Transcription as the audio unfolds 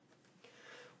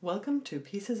Welcome to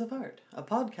Pieces of Art, a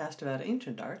podcast about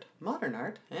ancient art, modern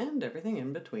art, and everything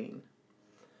in between.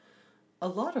 A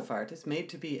lot of art is made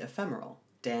to be ephemeral: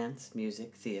 dance,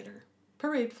 music, theater,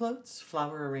 parade floats,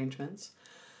 flower arrangements.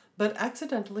 But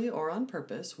accidentally or on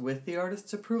purpose, with the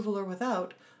artist's approval or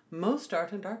without, most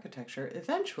art and architecture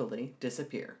eventually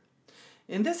disappear.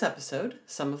 In this episode,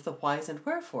 some of the whys and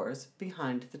wherefores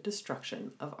behind the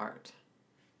destruction of art.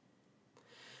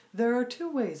 There are two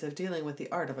ways of dealing with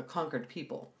the art of a conquered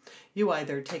people. You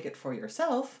either take it for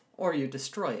yourself, or you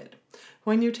destroy it.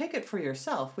 When you take it for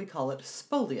yourself, we call it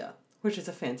spolia, which is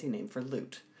a fancy name for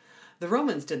loot. The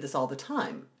Romans did this all the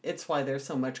time. It's why there's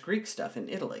so much Greek stuff in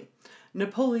Italy.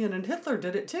 Napoleon and Hitler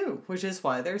did it too, which is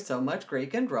why there's so much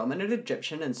Greek and Roman and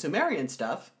Egyptian and Sumerian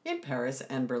stuff in Paris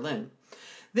and Berlin.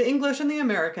 The English and the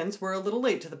Americans were a little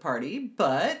late to the party,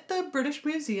 but the British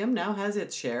Museum now has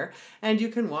its share, and you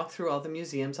can walk through all the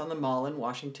museums on the Mall in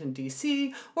Washington,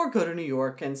 D.C., or go to New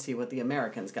York and see what the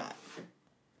Americans got.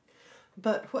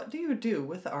 But what do you do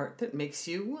with art that makes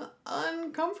you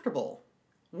uncomfortable?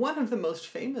 One of the most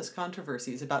famous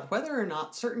controversies about whether or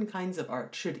not certain kinds of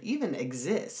art should even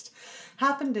exist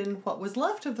happened in what was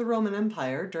left of the Roman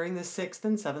Empire during the 6th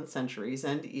and 7th centuries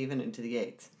and even into the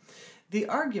 8th. The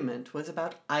argument was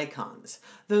about icons,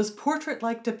 those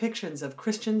portrait-like depictions of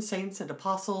Christian saints and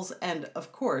apostles and,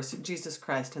 of course, Jesus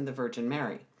Christ and the Virgin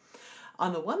Mary.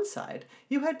 On the one side,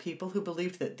 you had people who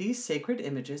believed that these sacred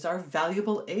images are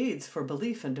valuable aids for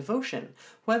belief and devotion,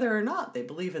 whether or not they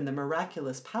believe in the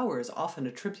miraculous powers often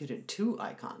attributed to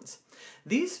icons.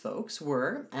 These folks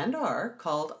were, and are,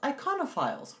 called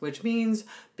iconophiles, which means,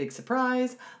 big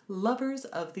surprise, lovers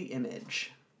of the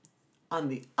image. On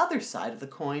the other side of the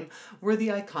coin were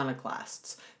the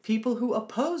iconoclasts, people who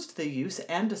opposed the use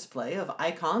and display of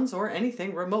icons or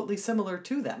anything remotely similar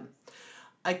to them.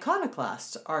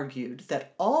 Iconoclasts argued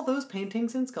that all those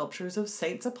paintings and sculptures of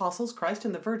saints, apostles, Christ,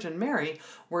 and the Virgin Mary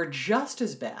were just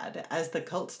as bad as the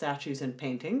cult statues and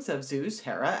paintings of Zeus,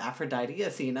 Hera, Aphrodite,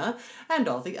 Athena, and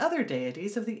all the other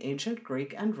deities of the ancient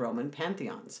Greek and Roman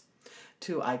pantheons.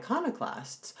 To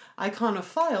iconoclasts,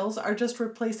 iconophiles are just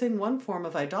replacing one form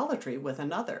of idolatry with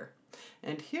another.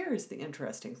 And here's the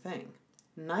interesting thing.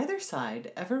 Neither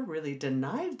side ever really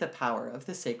denied the power of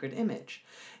the sacred image.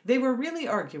 They were really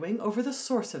arguing over the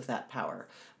source of that power,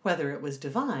 whether it was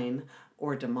divine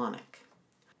or demonic.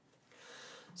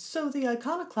 So the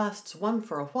iconoclasts won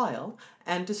for a while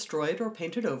and destroyed or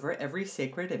painted over every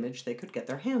sacred image they could get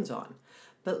their hands on.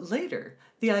 But later,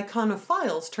 the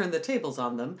iconophiles turned the tables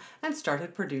on them and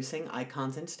started producing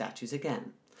icons and statues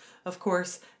again. Of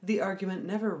course, the argument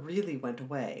never really went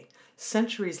away.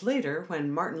 Centuries later,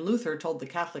 when Martin Luther told the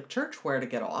Catholic Church where to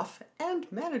get off, and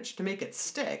managed to make it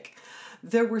stick,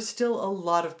 there were still a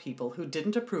lot of people who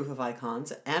didn't approve of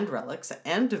icons and relics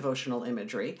and devotional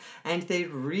imagery, and they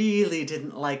really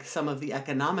didn't like some of the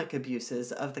economic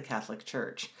abuses of the Catholic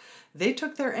Church. They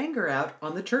took their anger out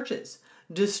on the churches,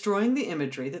 destroying the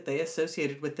imagery that they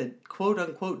associated with the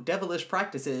quote-unquote devilish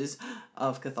practices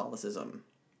of Catholicism.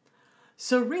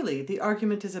 So really, the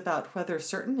argument is about whether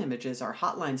certain images are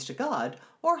hotlines to God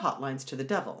or hotlines to the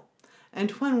devil.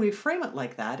 And when we frame it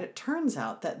like that, it turns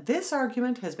out that this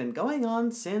argument has been going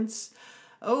on since,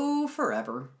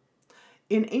 forever.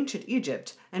 In ancient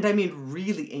Egypt, and I mean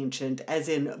really ancient, as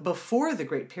in before the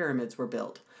Great Pyramids were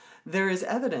built, there is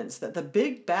evidence that the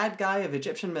big bad guy of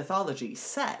Egyptian mythology,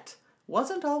 Set,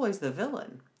 wasn't always the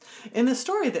villain. In the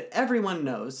story that everyone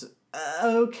knows,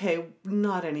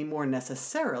 not anymore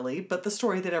necessarily, but the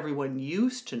story that everyone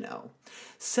used to know,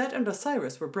 Set and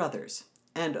Osiris were brothers,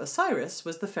 and Osiris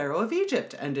was the pharaoh of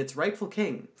Egypt and its rightful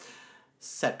king.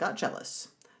 Set got jealous.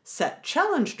 Set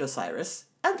challenged Osiris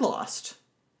and lost,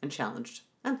 and challenged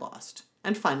and lost,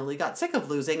 and finally got sick of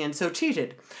losing and so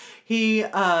cheated. He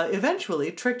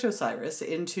eventually tricked Osiris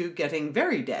into getting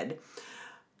very dead.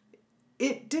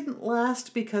 It didn't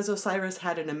last because Osiris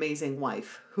had an amazing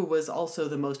wife, who was also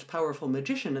the most powerful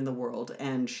magician in the world,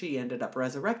 and she ended up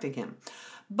resurrecting him.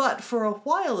 But for a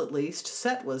while at least,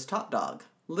 Set was top dog,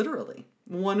 literally.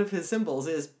 One of his symbols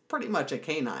is pretty much a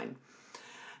canine.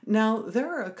 Now,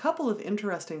 there are a couple of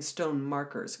interesting stone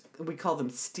markers, we call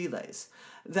them steles,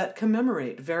 that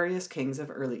commemorate various kings of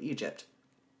early Egypt.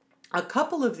 A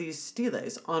couple of these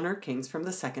steles honor kings from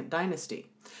the Second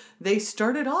Dynasty. They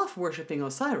started off worshipping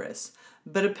Osiris,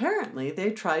 but apparently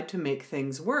they tried to make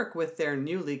things work with their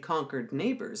newly conquered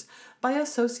neighbors by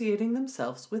associating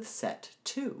themselves with Set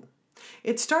too.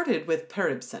 It started with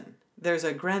Peribsen. There's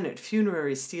a granite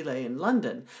funerary stele in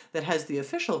London that has the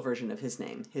official version of his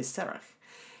name, his Serach.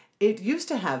 It used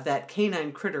to have that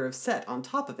canine critter of Set on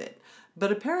top of it,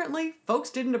 but apparently folks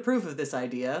didn't approve of this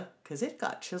idea because it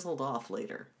got chiseled off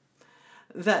later.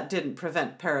 That didn't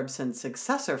prevent Peribsen's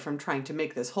successor from trying to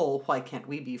make this whole "why can't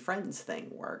we be friends" thing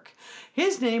work.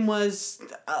 His name was,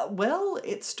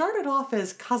 it started off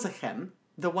as Kazachem,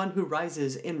 the one who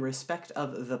rises in respect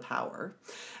of the power,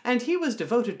 and he was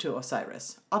devoted to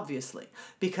Osiris, obviously,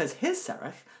 because his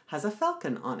serach has a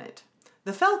falcon on it.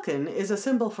 The falcon is a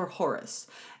symbol for Horus,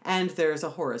 and there's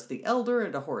a Horus the Elder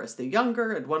and a Horus the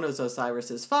Younger, and one is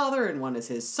Osiris's father and one is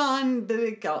his son.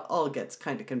 It all gets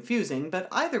kind of confusing, but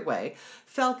either way,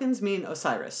 falcons mean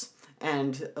Osiris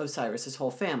and Osiris's whole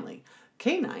family.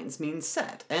 Canines mean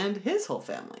Set and his whole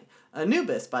family.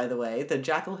 Anubis, by the way, the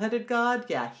jackal-headed god,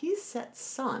 he's Set's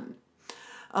son.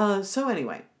 So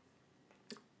anyway,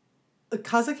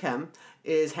 Kazachem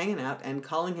is hanging out and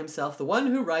calling himself the one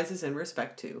who rises in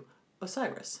respect to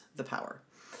Osiris, the power.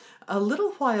 A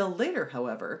little while later,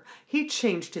 however, he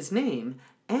changed his name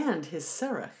and his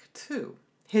serach too.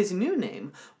 His new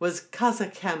name was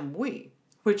Kazakhemwi,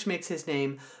 which makes his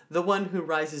name the one who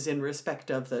rises in respect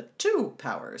of the two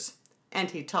powers. And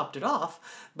he topped it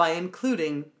off by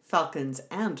including falcons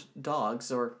and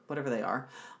dogs, or whatever they are,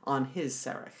 on his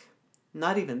serach.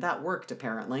 Not even that worked,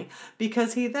 apparently,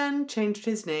 because he then changed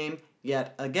his name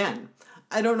yet again.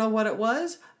 I don't know what it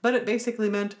was, but it basically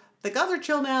meant, the gods are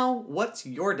chill now, what's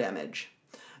your damage?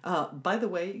 By the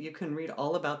way, you can read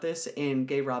all about this in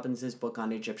Gay Robbins' book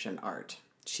on Egyptian art.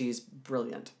 She's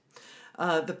brilliant.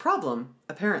 The problem,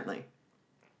 apparently,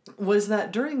 was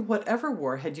that during whatever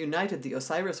war had united the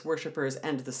Osiris worshippers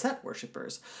and the Set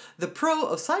worshippers, the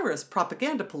pro-Osiris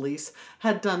propaganda police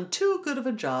had done too good of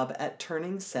a job at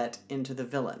turning Set into the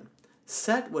villain.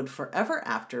 Set would forever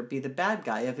after be the bad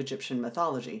guy of Egyptian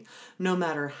mythology, no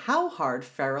matter how hard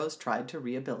pharaohs tried to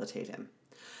rehabilitate him.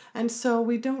 And so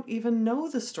we don't even know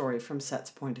the story from Set's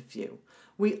point of view.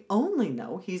 We only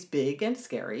know he's big and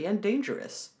scary and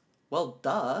dangerous. Well,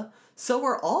 duh. So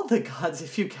are all the gods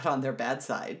if you get on their bad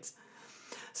sides.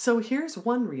 So here's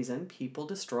one reason people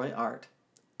destroy art.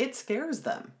 It scares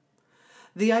them.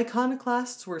 The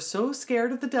iconoclasts were so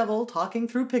scared of the devil talking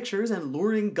through pictures and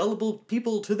luring gullible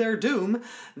people to their doom,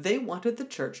 they wanted the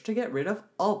church to get rid of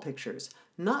all pictures,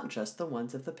 not just the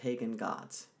ones of the pagan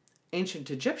gods.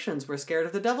 Ancient Egyptians were scared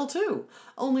of the devil too,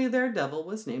 only their devil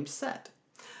was named Set.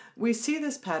 We see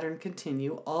this pattern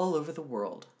continue all over the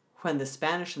world. When the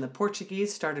Spanish and the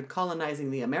Portuguese started colonizing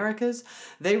the Americas,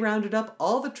 they rounded up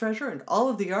all the treasure and all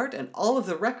of the art and all of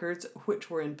the records,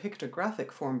 which were in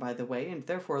pictographic form, by the way, and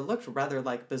therefore looked rather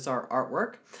like bizarre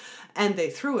artwork, and they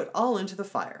threw it all into the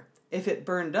fire. If it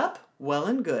burned up, well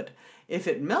and good. If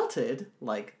it melted,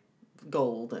 like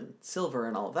gold and silver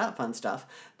and all of that fun stuff,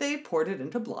 they poured it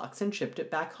into blocks and shipped it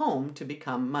back home to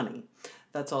become money.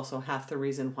 That's also half the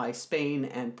reason why Spain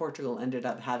and Portugal ended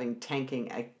up having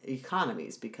tanking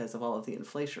economies, because of all of the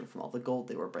inflation from all the gold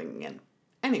they were bringing in.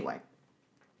 Anyway,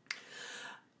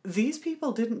 these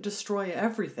people didn't destroy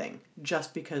everything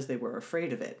just because they were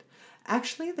afraid of it.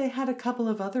 Actually, they had a couple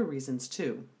of other reasons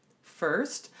too.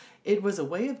 First, it was a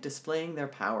way of displaying their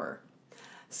power.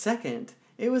 Second,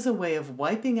 it was a way of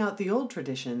wiping out the old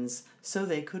traditions so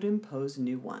they could impose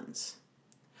new ones.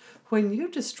 When you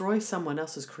destroy someone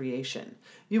else's creation,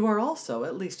 you are also,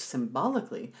 at least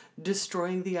symbolically,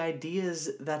 destroying the ideas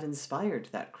that inspired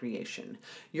that creation.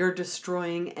 You're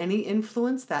destroying any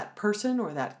influence that person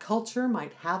or that culture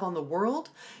might have on the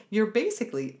world. You're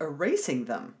basically erasing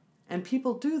them. And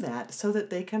people do that so that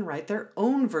they can write their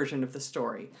own version of the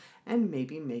story and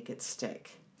maybe make it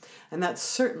stick. And that's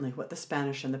certainly what the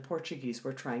Spanish and the Portuguese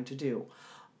were trying to do.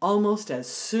 Almost as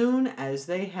soon as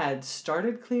they had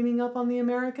started cleaning up on the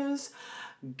Americas,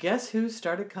 guess who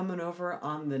started coming over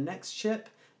on the next ship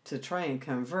to try and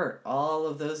convert all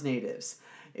of those natives?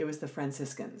 It was the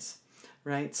Franciscans,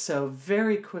 right? So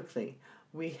very quickly,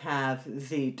 we have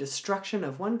the destruction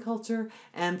of one culture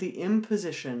and the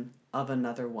imposition of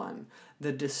another one.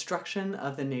 The destruction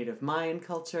of the native Mayan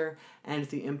culture and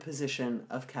the imposition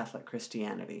of Catholic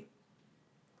Christianity.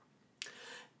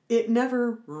 It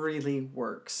never really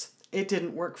works. It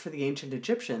didn't work for the ancient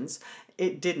Egyptians.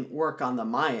 It didn't work on the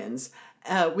Mayans.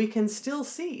 We can still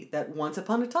see that once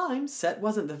upon a time, Set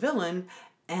wasn't the villain,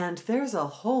 and there's a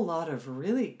whole lot of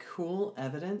really cool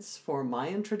evidence for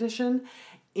Mayan tradition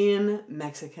in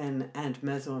Mexican and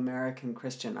Mesoamerican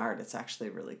Christian art. It's actually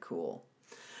really cool.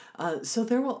 So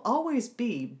there will always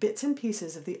be bits and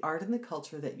pieces of the art and the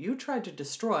culture that you tried to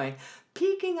destroy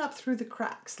peeking up through the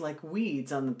cracks like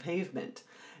weeds on the pavement.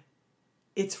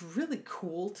 It's really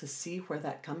cool to see where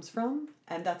that comes from,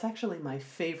 and that's actually my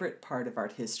favorite part of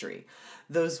art history.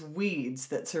 Those weeds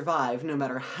that survive no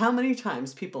matter how many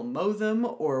times people mow them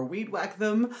or weed whack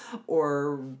them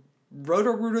or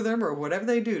roto-rooter them or whatever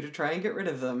they do to try and get rid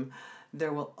of them.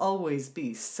 there will always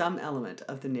be some element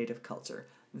of the native culture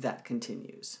that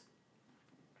continues.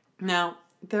 Now,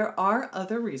 there are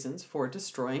other reasons for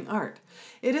destroying art.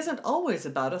 It isn't always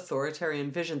about authoritarian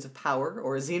visions of power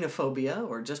or xenophobia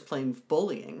or just plain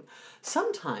bullying.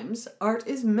 Sometimes art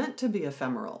is meant to be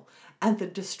ephemeral, and the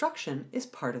destruction is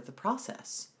part of the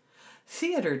process.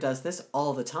 Theater does this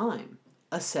all the time.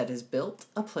 A set is built,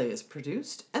 a play is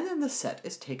produced, and then the set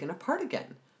is taken apart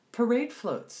again. Parade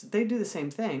floats, they do the same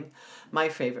thing. My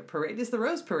favorite parade is the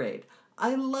Rose Parade.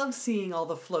 I love seeing all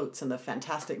the floats and the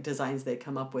fantastic designs they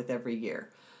come up with every year.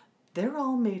 They're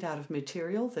all made out of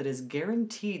material that is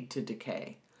guaranteed to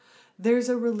decay. There's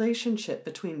a relationship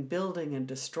between building and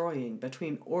destroying,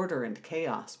 between order and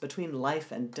chaos, between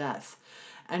life and death.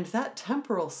 And that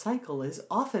temporal cycle is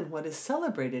often what is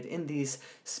celebrated in these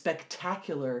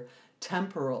spectacular,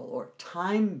 temporal, or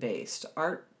time-based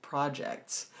art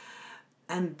projects.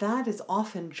 And that is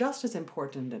often just as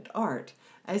important in art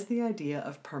as the idea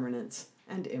of permanence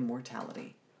and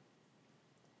immortality.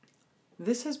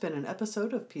 This has been an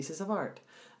episode of Pieces of Art,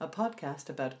 a podcast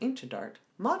about ancient art,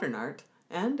 modern art,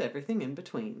 and everything in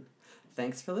between.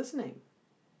 Thanks for listening.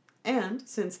 And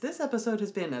since this episode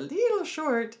has been a little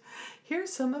short,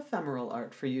 here's some ephemeral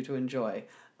art for you to enjoy.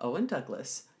 Owen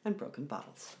Douglas and Broken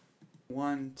Bottles.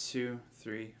 1, 2,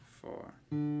 3, 4.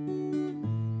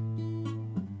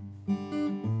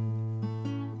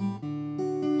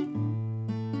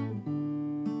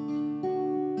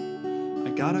 I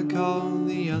got a call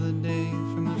the other day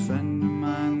from a friend of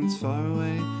mine that's far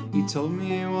away. He told me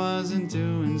he wasn't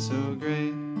doing so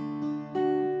great.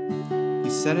 He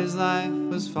said his life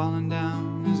was falling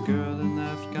down, his girl had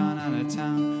left, gone out of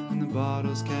town, and the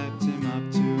bottles kept him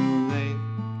up too late.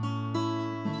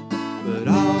 But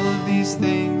all of these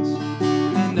things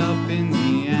end up in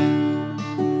the end.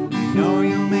 You know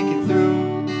you'll make it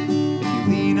through if you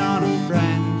lean on a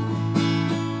friend.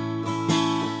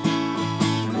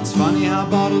 It's funny how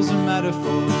bottles are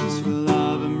metaphors for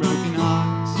love and broken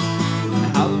hearts,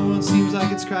 and how the world seems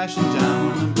like it's crashing down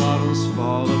when the bottles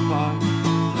fall apart.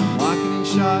 I'm walking in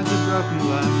shards of broken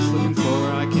glass, looking for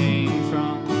where I came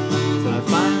from, till I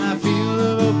find that field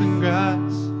of open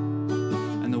grass,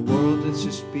 and the world that's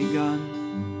just begun.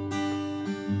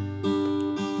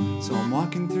 So I'm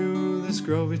walking through this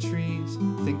grove of trees,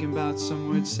 thinking about some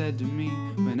words said to me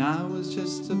when I was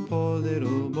just a poor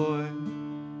little boy.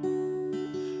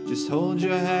 Just hold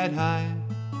your head high,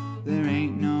 there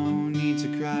ain't no need to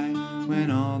cry when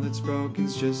all that's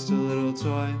broken's just a little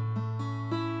toy.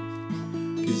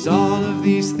 'Cause all of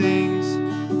these things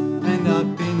end up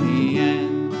in the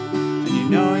end, and you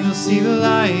know you'll see the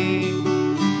light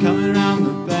coming around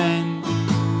the bend.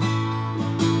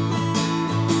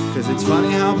 'Cause it's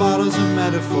funny how bottles are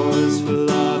metaphors for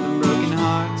love and broken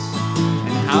hearts,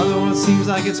 and how the world seems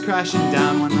like it's crashing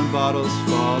down when the bottles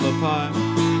fall apart.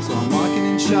 So I'm walking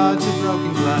in shards of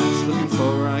broken glass, looking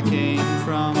for where I came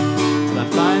from, till I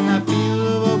find that field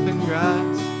of open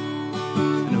grass,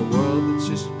 and a world that's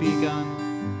just begun.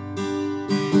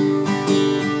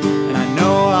 And I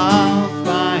know I'll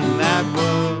find that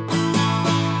world,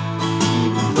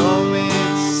 even though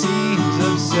it seems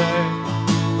absurd.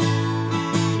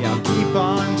 Yeah, I'll keep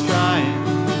on trying,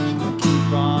 I'll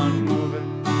keep on moving,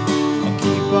 I'll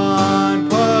keep on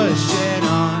pushing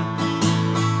on.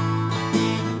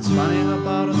 It's funny how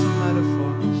bottles are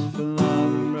metaphors for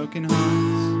love and broken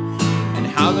hearts, and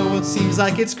how the world seems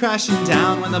like it's crashing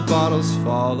down when the bottles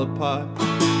fall apart.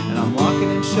 And I'm walking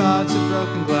in shards of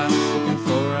broken glass, looking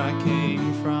for where I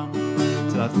came from,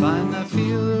 till I find that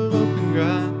field of open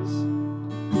grass,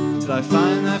 till I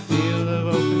find that field of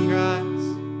open